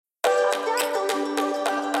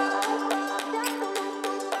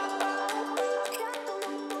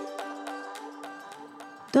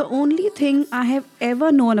The only thing I have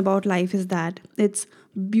ever known about life is that it's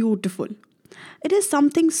beautiful. It is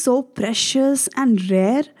something so precious and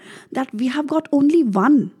rare that we have got only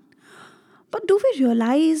one. But do we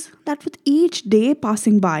realize that with each day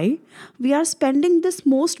passing by, we are spending this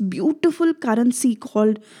most beautiful currency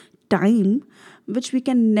called time, which we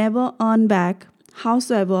can never earn back,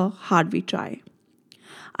 howsoever hard we try?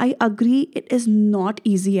 I agree it is not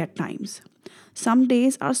easy at times. Some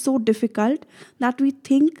days are so difficult that we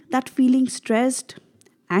think that feeling stressed,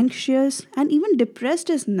 anxious, and even depressed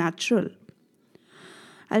is natural.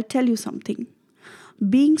 I'll tell you something.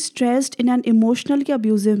 Being stressed in an emotionally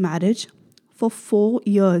abusive marriage for 4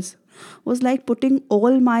 years was like putting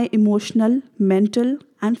all my emotional, mental,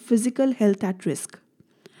 and physical health at risk.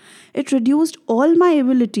 It reduced all my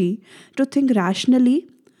ability to think rationally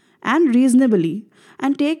and reasonably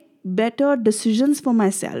and take better decisions for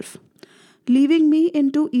myself, leaving me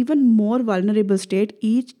into even more vulnerable state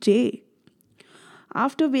each day.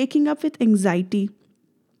 After waking up with anxiety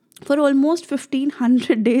for almost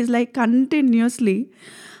 1500 days, like continuously,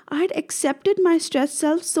 I had accepted my stressed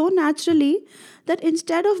self so naturally that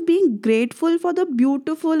instead of being grateful for the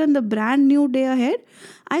beautiful and the brand new day ahead,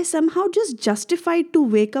 I somehow just justified to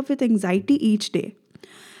wake up with anxiety each day.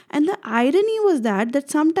 And the irony was that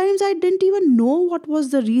sometimes I didn't even know what was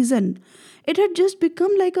the reason. It had just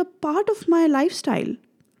become like a part of my lifestyle.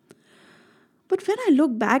 But when I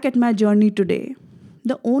look back at my journey today,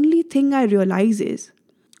 the only thing I realize is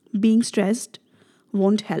being stressed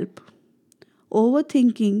won't help.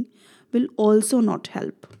 Overthinking will also not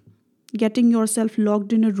help. Getting yourself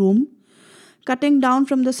locked in a room, cutting down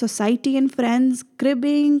from the society and friends,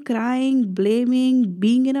 cribbing, crying, blaming,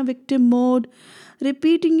 being in a victim mode,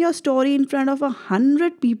 repeating your story in front of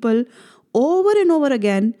 100 people over and over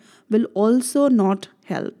again will also not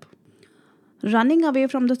help. Running away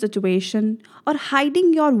from the situation or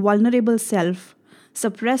hiding your vulnerable self,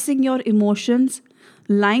 suppressing your emotions,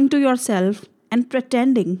 lying to yourself, and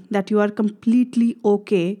pretending that you are completely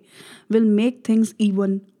okay will make things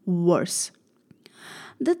even worse.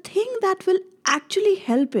 The thing that will actually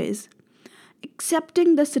help is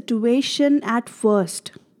accepting the situation at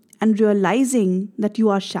first and realizing that you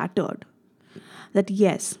are shattered. That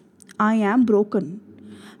yes, I am broken.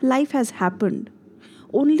 Life has happened.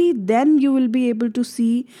 Only then you will be able to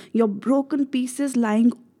see your broken pieces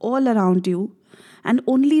lying all around you, and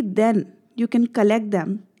only then you can collect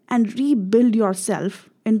them and rebuild yourself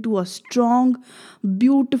into a strong,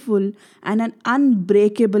 beautiful, and an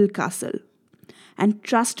unbreakable castle. And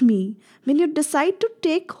trust me, when you decide to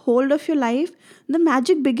take hold of your life, the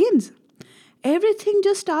magic begins. Everything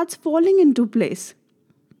just starts falling into place.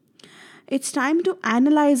 It's time to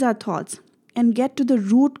analyze our thoughts and get to the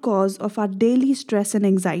root cause of our daily stress and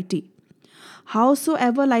anxiety.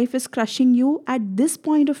 Howsoever life is crushing you at this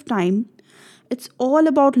point of time, it's all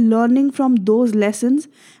about learning from those lessons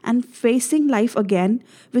and facing life again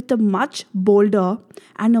with a much bolder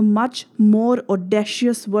and a much more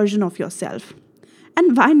audacious version of yourself.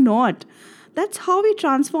 And why not? That's how we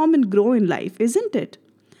transform and grow in life, isn't it?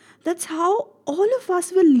 That's how all of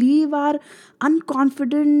us will leave our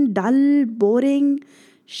unconfident, dull, boring,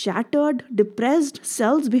 shattered, depressed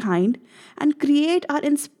selves behind and create our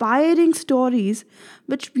inspiring stories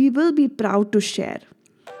which we will be proud to share.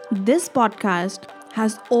 This podcast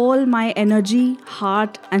has all my energy,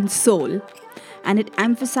 heart, and soul, and it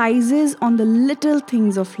emphasizes on the little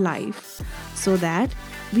things of life so that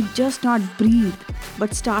we just not breathe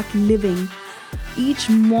but start living each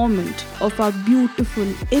moment of our beautiful,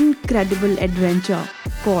 incredible adventure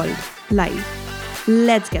called life.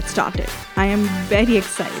 Let's get started. I am very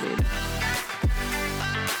excited.